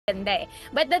ganda eh.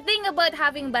 But the thing about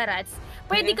having Barats,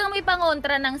 pwede kang may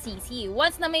pangontra ng CC.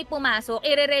 Once na may pumasok,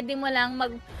 i-ready mo lang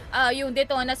yung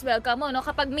Detona's welcome mo, no?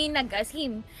 Kapag may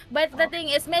nag-asim. But the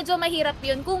thing is, medyo mahirap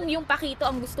yun kung yung Pakito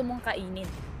ang gusto mong kainin.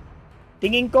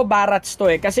 Tingin ko Barats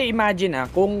to eh. Kasi imagine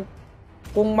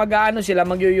kung mag-ano sila,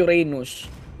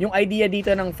 mag-Uranus, yung idea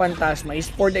dito ng Fantasma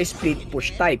is for the split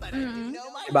push type.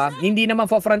 Diba? Hindi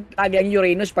naman front lagi ang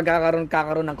Uranus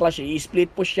kakaroon ng clash.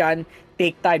 I-split push yan,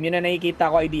 take time. Yun na nakikita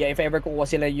ko idea. If ever kukuha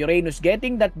sila Uranus,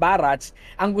 getting that Barats,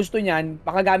 ang gusto niyan,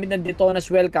 makagamit ng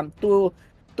Detona's welcome to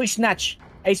snatch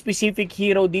a specific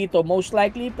hero dito. Most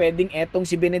likely, pwedeng etong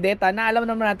si Benedetta na alam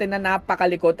naman natin na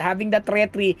napakalikot. Having that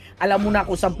retry, alam mo na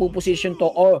kung saan position to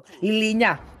o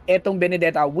lilinya etong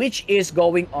Benedetta, which is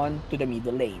going on to the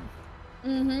middle lane.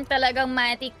 Talagang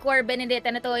matic core Benedetta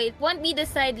na to. It won't be the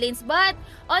side lanes, but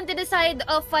onto the side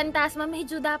of Fantasma,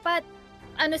 medyo dapat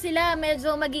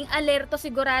medyo maging alerto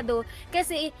sigurado.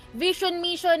 Kasi vision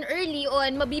mission early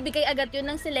on, mabibigay agad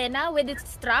yun ng Selena with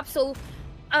its trap. So,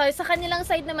 sa kanilang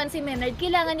side naman si Menard,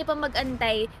 kailangan niya pa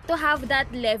mag-antay to have that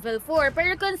level 4.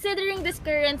 Pero considering this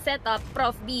current setup,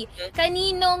 Prof. B,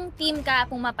 kaninong team ka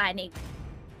pumapanig?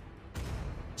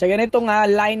 Sa ganitong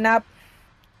lineup,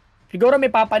 siguro may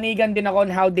papanigan din ako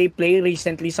on how they play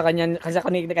recently sa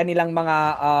kanilang mga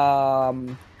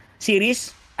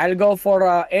series. I'll go for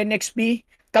NXP.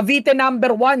 Cavite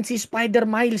number 1, si Spider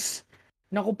Miles.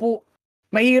 Naku po,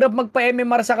 mahirap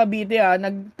magpa-MMR sa Cavite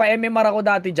Nagpa-MMR ako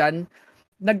dati dyan.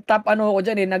 Nag-top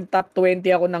nag-top 20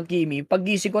 ako ng Kimi.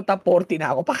 Pag-gising ko, top 40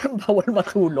 na ako. Parang bawal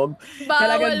matulog.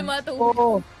 Bawal matulog. Oo.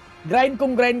 Grind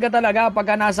ka talaga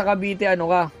pagka nasa Cavite,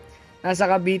 nasa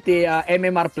Cavite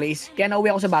MMR place. Kaya nauwi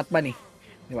ako sa Batman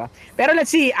Di ba? Pero let's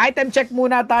see, item check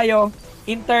muna tayo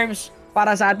in terms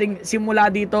para sa ating simula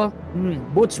dito.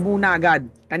 Boots muna agad.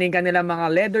 Kanilang mga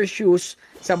leather shoes,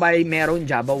 sabay meron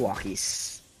Jabberwockies.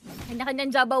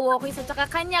 Kanya-kanyang Jabberwockies at saka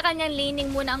kanya-kanyang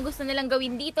laning muna ang gusto nilang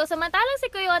gawin dito. Samantalang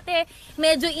si Coyote,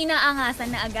 medyo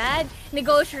inaangasan na agad. Ni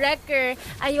Ghost Wrecker,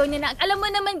 ayaw niya na. Alam mo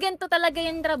naman, ganito talaga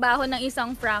yung trabaho ng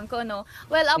isang Franco, no?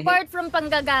 Well, apart from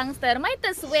panggagangster, might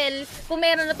as well, kung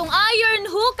meron na tong Iron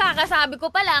Hook, kakasabi ko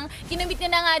pa lang, kinamit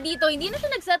niya na nga dito. Hindi na siya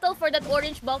nagsettle for that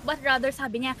orange bulk, but rather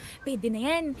sabi niya, pwede na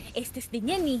yan, Estes din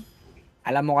yan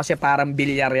Alam mo kasi parang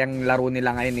bilyar yung laro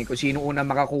nila ngayon kung sino una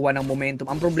makakuha ng momentum.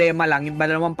 Ang problema lang, yung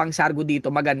dalawang pangsargo dito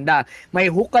maganda. May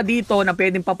hook ka dito na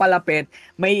pwedeng papalapit,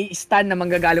 may stun na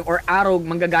manggagaling or arrow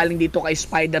manggagaling dito kay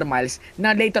Spider Miles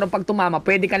na later pag tumama,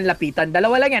 pwede kang lapitan.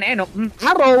 Dalawa lang yan.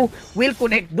 Arrow will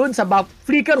connect dun sa buff.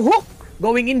 Flicker hook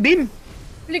going in beam.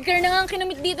 Flicker na nga ang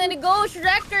kinamit dito ni Ghost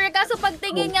Wrecker. Kaso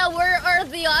pagtingin niya, where are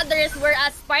the others?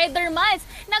 Whereas Spider Miles,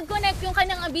 nag-connect yung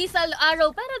kanyang abyssal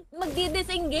arrow para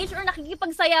magdi-disengage or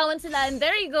nakikipagsayawan sila. And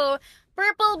there you go.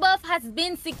 Purple buff has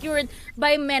been secured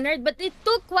by Menard, but it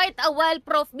took quite a while,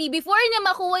 Prof. B. Before niya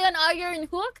makuha yung Iron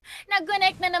Hook,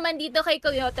 nag-connect na naman dito kay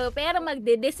Coyote, pero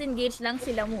magdi-disengage lang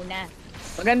sila muna.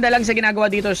 Maganda lang sa ginagawa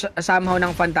dito somehow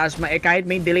ng Fantasma kahit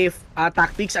may delay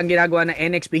tactics ang ginagawa ng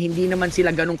NXP, hindi naman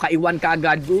sila ganun kaiwan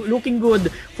kaagad. Looking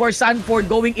good for Sanford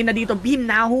going in na dito. Beam,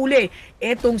 nahuli.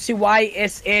 Etong si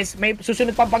YSS. May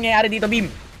susunod pang pangyayari dito,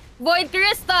 Beam. Void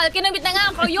Crystal, kinamit na nga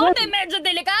ang Coyote, medyo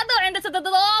delikado, and that's a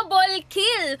double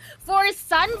kill for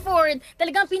Sanford.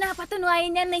 Talagang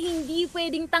pinapatunayan niya na hindi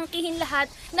pwedeng tangkihin lahat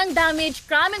ng damage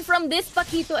coming from this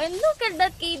Pakito. And look at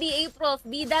that KDA, Prof.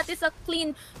 B. That is a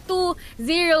clean 2-0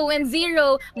 and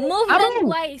 0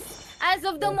 movement-wise. As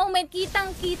of the moment,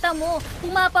 kitang-kita mo,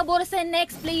 pumapabor sa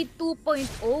next play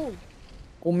 2.0.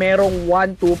 Kung merong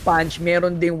 1-2 punch,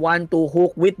 meron ding 1-2 hook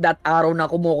with that arrow na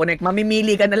kumukonek.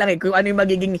 Mamimili ka na lang kung ano yung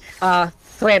magiging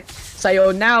threat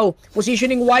sa'yo. Now,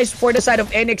 positioning wise for the side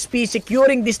of NXP,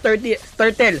 securing this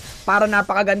turtle para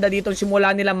napakaganda dito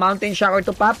simula nila Mountain Shocker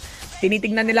to pop.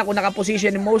 Tinitingnan nila kung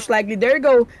nakaposition. Most likely, there you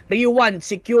go. Ryu 1,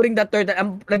 securing the turtle.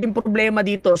 Ang naging problema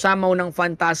dito sa somehow ng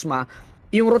Fantasma,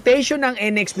 yung rotation ng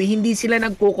NXP, hindi sila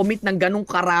nagko-commit ng ganong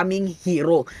karaming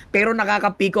hero. Pero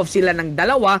nakaka-pick off sila ng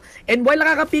dalawa. And while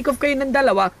nakaka-pick off kayo ng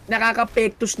dalawa,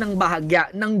 nakaka-pektus ng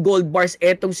bahagya ng gold bars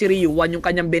etong si Ryuan, yung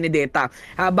kanyang Benedetta.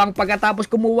 Habang pagkatapos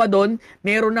kumuha doon,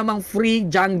 meron namang free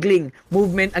jungling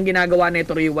movement ang ginagawa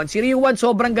nito Ryuan. Si Ryuan,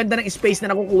 sobrang ganda ng space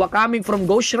na nakukuha coming from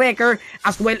Ghost Wrecker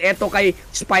as well eto kay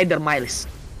Spider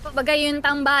Miles. Kumbaga yung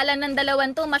tambalan ng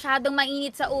dalawan to masyadong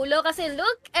mainit sa ulo kasi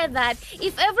look at that.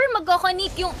 If ever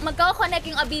magko-connect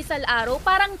yung Abyssal Arrow,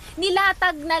 parang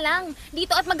nilatag na lang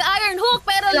dito at mag-iron hook.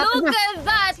 Pero look at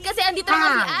that! Kasi andito na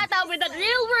nga si Ata with that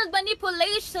real world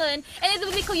manipulation. And it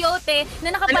will be Coyote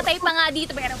na nakapatay pa nga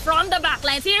dito. Pero from the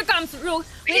backlines, here comes Rook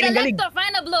with Electro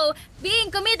Fan blow.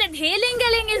 Being committed, Healing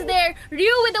Galing is there.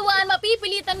 Ryu with the one,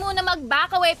 mapipilitan muna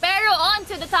mag-back away. Pero on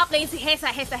to the top lane, si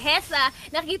Hesa.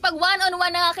 Nakikipag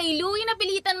one-on-one na nga kay Louie,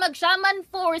 napilitan mag-Shaman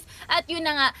Force. At yun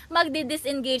na nga,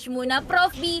 magdi-disengage muna. Prof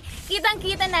B,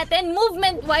 kitang-kita natin,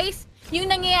 movement-wise,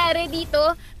 yung nangyayari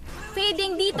dito.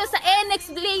 Fading dito sa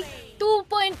NX Play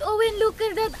 2.0 and look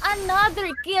at that,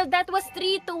 another kill. That was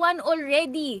 3-1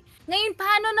 already. Ngayon,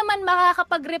 paano naman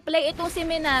makakapag-replay itong si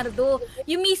Menardo?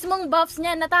 Yung mismong buffs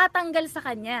niya natatanggal sa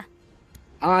kanya.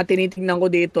 Tinitingnan ko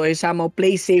dito somehow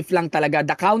play safe lang talaga.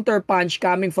 The counter punch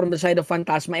coming from the side of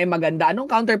Fantasma maganda. Anong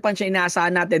counter punch na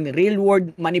inaasahan natin? Real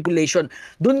world manipulation.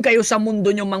 Doon kayo sa mundo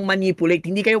nyo mang-manipulate.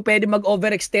 Hindi kayo pwede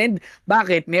mag-overextend.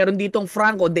 Bakit? Meron ditong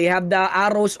Franco. They have the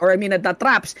arrows or the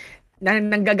traps na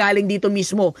nanggagaling dito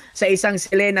mismo sa isang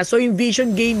Selena. So yung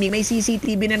Vision Gaming, may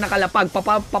CCTV na nakalapag.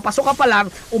 Papasok ka pa lang,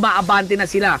 umaabante na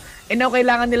sila. And now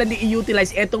kailangan nila i-utilize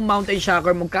etong Mountain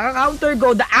Shocker. Magkaka-counter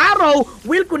go, the arrow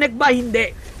will connect ba? Hindi.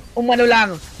 Umano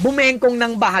lang, bumengkong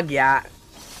ng bahagya.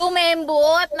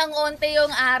 Kumembot ng onte yung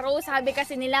arrow. Sabi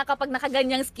kasi nila kapag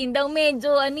nakaganyang skin daw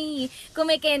medyo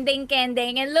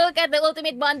kumikending-kending. And look at the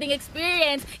ultimate bonding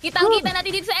experience. Kitang-kita natin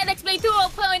dito sa NX Play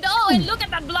 2.0. And look at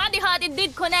that bloody hot. It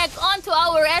did connect onto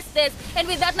our Estes. And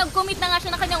with that, nag-commit na nga siya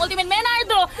ng kanyang ultimate.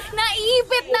 Menardo,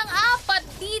 naipit ng apat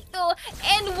dito.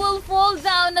 And will fall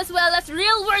down as well as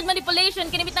real world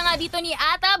manipulation. Kinimit na nga dito ni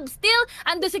Atab. Still,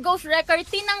 ando si Ghost Record.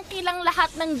 Tinangkilang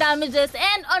lahat ng damages.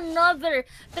 And another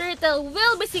turtle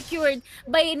will be secured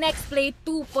by Next Play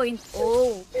 2.0.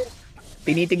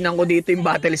 Tinitingnan ko dito yung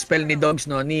battle spell ni Dogs,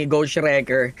 no, ni Ghost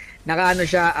Wrecker. Nakaano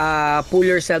siya, pull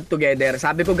yourself together.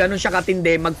 Sabi ko ganun siya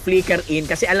katindi, mag-flicker in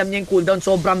kasi alam niya yung cooldown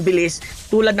sobrang bilis.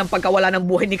 Tulad ng pagkawala ng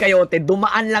buhay ni Coyote,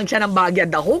 dumaan lang siya ng bagya.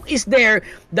 The hook is there,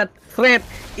 that threat,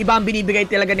 iba ang binibigay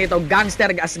talaga nito.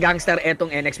 Gangster as gangster etong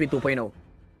NXP 2.0.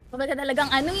 Kumbaga talagang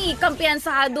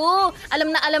kampiyansado.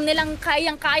 Alam nilang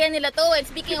kayang-kaya nila to. And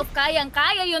speaking of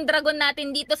kayang-kaya, yung dragon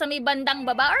natin dito sa may bandang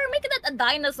baba, or make that a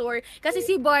dinosaur. Kasi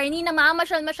si Barney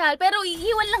namamasyal-masyal, pero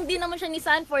iiwan lang din naman siya ni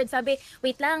Sanford. Sabi,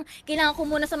 wait lang, kailangan ko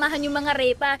muna samahan yung mga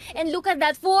repa. And look at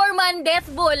that, 4-man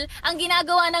death ball. Ang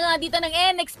ginagawa na nga dito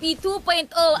ng NXP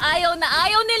 2.0. Ayaw na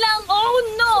ayaw nilang, oh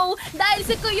no! Dahil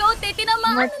si Coyote,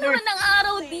 tinamaan na naman ng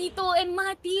araw dito. And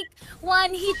matik,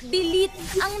 one hit delete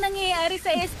ang nangyayari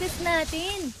sa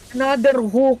natin. Another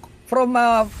hook from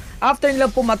after nila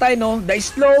pumatay, no, the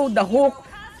slow, the hook,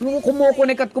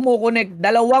 kumukonek at kumukonek.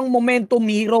 Dalawang momentum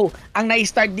hero ang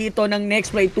na-start dito ng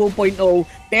Next Play 2.0.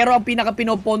 Pero ang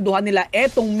pinaka-pinopondohan nila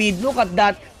etong mid. Look at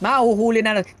that, mahuhuli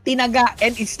na tinaga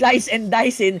and slice and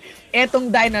dice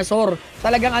etong dinosaur.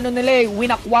 Talagang nila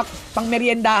winakwak pang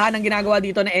meriendahan ang ginagawa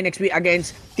dito ng NXP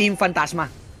against Team Fantasma.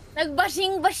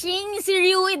 Nagbashing-bashing si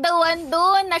Ryu with the one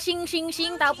doon, na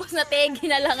shing-shing-shing, tapos nategi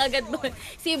na lang agad doon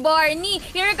si Barney.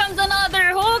 Here comes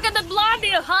another hook at the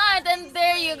bloody hunt, and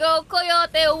there you go,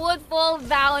 Coyote would fall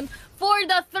down for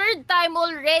the third time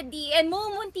already, and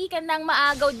mumuntikan ng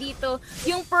maagaw dito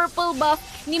yung purple buff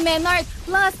ni Menard.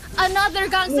 Plus, another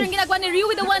gangster ang ginagawa ni Ryu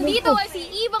with the one dito ay si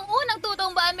Eve ang unang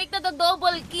tutumbaan, make na the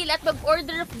double kill at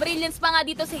mag-order of brilliance pa nga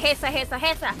dito si Hesa.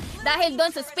 Dahil doon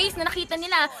sa space na nakita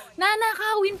nila,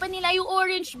 nanakawin pa nila yung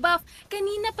orange buff.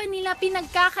 Kanina pa nila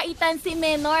pinagkakaitan si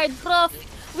Menard, Prof.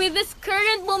 With this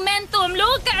current momentum,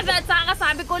 look at that!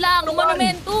 Sabi ko lang,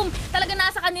 momentum talaga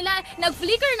nasa kanila.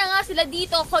 Nag-flicker na nga sila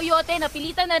dito. Coyote,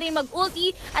 napilitan na rin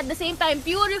mag-ulti. At the same time,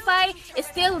 Purify is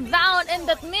still down. And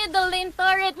that middle lane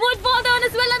turret would fall down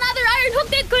as well. Another iron hook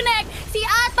did connect. Si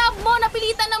Atab mo,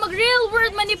 napilitan na mag-real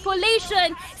world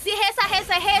manipulation. Si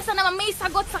Hesa naman may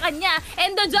sagot sa kanya.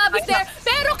 And the job is there.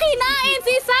 Pero kinain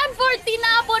si Sanford,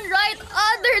 tinapon right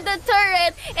under the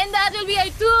turret. And that will be a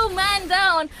 2-man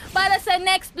down para sa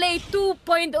Next Play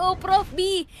 2.0. Prof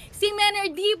B, si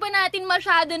Menard di pa natin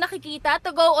masyado nakikita to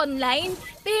go online.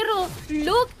 Pero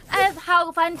look at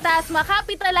how Fantasma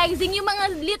capitalizing yung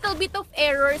mga little bit of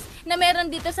errors na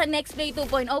meron dito sa Next Play 2.0.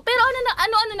 Pero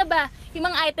ano na ba yung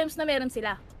mga items na meron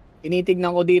sila?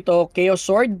 Tinitignan ko dito, Chaos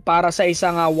Sword para sa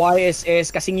isang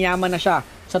YSS, kasing yaman na siya.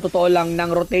 sa totoo lang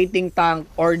ng rotating tank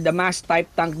or the mass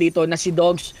type tank dito na si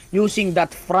Dogs using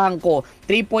that Franco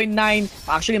 3.9.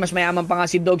 Actually, mas mayaman pa nga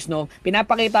si Dogs, no?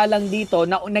 Pinapakita lang dito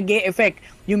na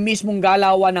nag-e-effect yung mismong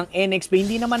galawan ng NXP.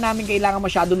 Hindi naman namin kailangan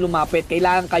masyadong lumapit.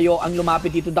 Kailangan kayo ang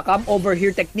lumapit dito. The come over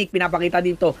here technique pinapakita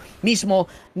dito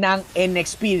mismo ng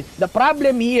NXP. The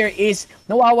problem here is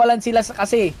nawawalan sila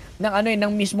kasi ng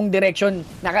ng mismong direction.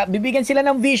 Bibigyan sila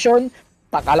ng vision.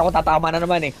 Akala ko tatama na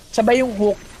naman eh. Sabay yung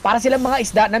hook, para silang mga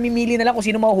isda, namimili na lang kung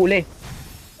sino mahuhuli.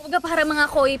 Kumbaga para mga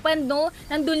koi pan, no?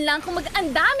 Nandun lang, kung ang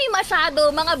dami masyado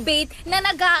mga bait na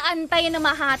nag-aantay na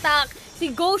mahatak.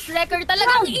 Si Ghost Wrecker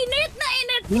talagang init na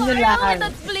init for with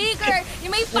that flicker.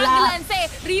 Yung may paglanse.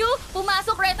 Ryu,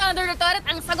 pumasok right under the turret.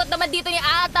 Ang sagot naman dito ni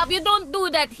Atap, you don't do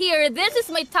that here. This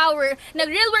is my tower.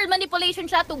 Nag-real world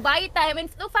manipulation siya to buy time and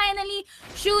to finally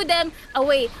shoo them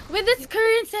away. With this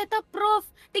current setup, Prof,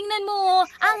 tingnan mo,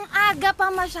 ang aga pa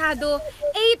masyado.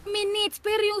 8 minutes,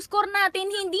 pero yung score natin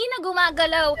hindi na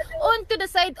gumagalaw onto the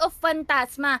side of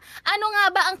Fantasma. Ano nga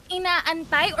ba ang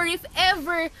inaantay or if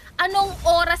ever, anong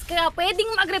oras kaya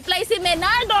pwedeng mag-reply si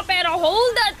Menardo? Pero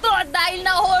hold that thought dahil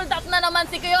na-hold up na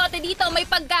naman si Coyote dito. May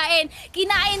pagkain,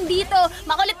 kinain dito,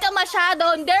 makulit ka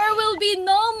masyado. There will be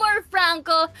no more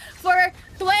Franco for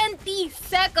 20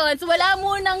 seconds. Wala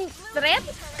munang threat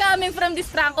coming from this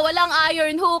Franco. Walang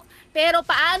iron hook. Pero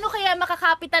paano kaya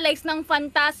makakapitalize ng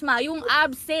Fantasma yung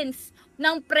absence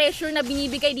ng pressure na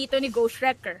binibigay dito ni Ghost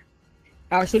Wrecker?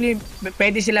 Actually,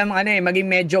 pwede sila maging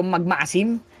medyo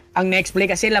magmaasim ang next play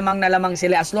kasi lamang na lamang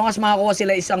sila. As long as makakuha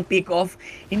sila isang pick-off,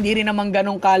 hindi rin naman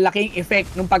ganong kalaking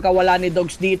effect nung pagkawala ni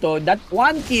Dogs dito. That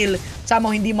one kill,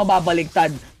 somehow hindi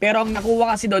mababaliktad. Pero ang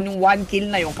nakuha kasi doon, yung one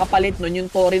kill na yung kapalit nun, yung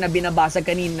Tori na binabasag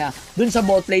kanina dun sa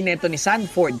bot lane neto ni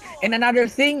Sanford. And another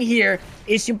thing here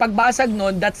is yung pagbasag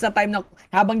nun, that's the time na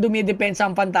habang dumidepensa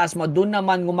ang Fantasma, dun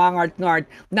naman ngumangart-ngart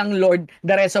ng Lord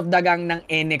the rest of the gang ng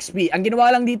NXP. Ang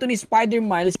ginawa lang dito ni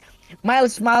Spider-Miles,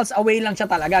 miles away lang siya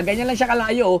talaga. Ganyan lang siya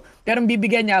kalayo, pero ang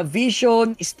bibigyan niya,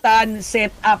 vision, stun,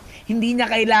 setup. Hindi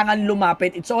niya kailangan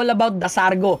lumapit. It's all about the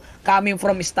Sargo coming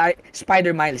from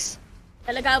Spider-Miles.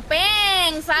 Talaga,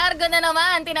 peng! Sargo na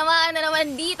naman, tinamaan na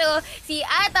naman dito si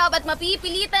Atap at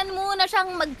mapipilitan muna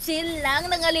siyang mag-chill lang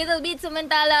ng a little bit.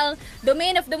 Samantalang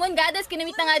Domain of the Moon Goddess,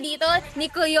 kinamit na nga dito ni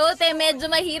Coyote. Medyo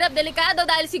mahirap, delikado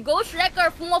dahil si Ghost Wrecker,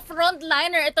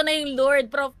 frontliner. Ito na yung Lord,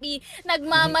 Prof P.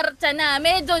 Nagmamarcha na.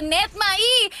 Medyo net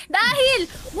mai dahil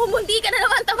mumunti ka na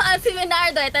naman tamaan si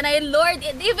Menardo. Ito na yung Lord.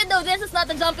 Even though this is not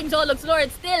a jumping Jolog's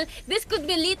Lord, still, this could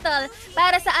be lethal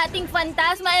para sa ating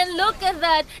Fantasma. And look at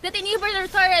that, that inhibitor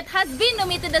turret has been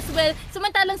omitted as well.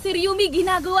 Samantalang si Ryumi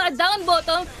ginagawa down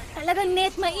bottom. Talagang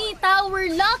net mai, tower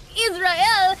lock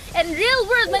Israel and real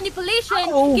world manipulation.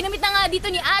 Ginamit na nga dito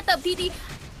ni Atap, Titi.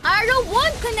 Arrow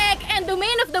won't connect and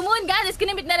Domain of the Moon Goddess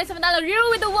kinamit na rin. Samantalang Real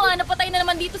with the One, napatay na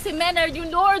naman dito si Menard. Yung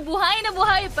Lord, buhay na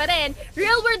buhay pa rin.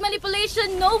 Real world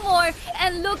manipulation, no more.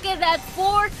 And look at that,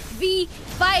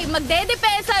 4v5.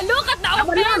 Magdedepensa. Look at the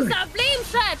offense, flame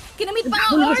shot. Kinamit pa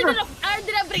ang Order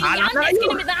of Brillantes.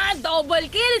 Kinamit na nga, double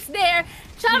kills there.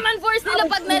 Shaman Force nila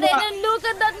pag na rin. And look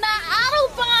at that, na araw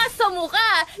pa nga sa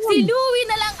mukha. Si Louie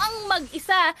na lang ang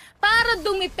mag-isa para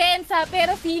dumipensa.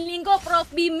 Pero feeling ko, Prof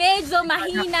B, medyo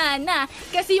mahina na.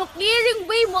 Kasi yung clearing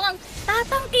wave mo ang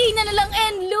tatangkihin na lang.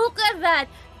 And look at that,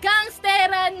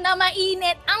 gangsteran na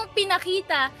mainit ang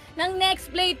pinakita ng Next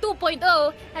Play 2.0.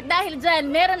 At dahil dyan,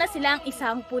 meron na silang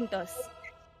isang puntos.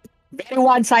 Very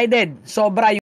one-sided. Sobra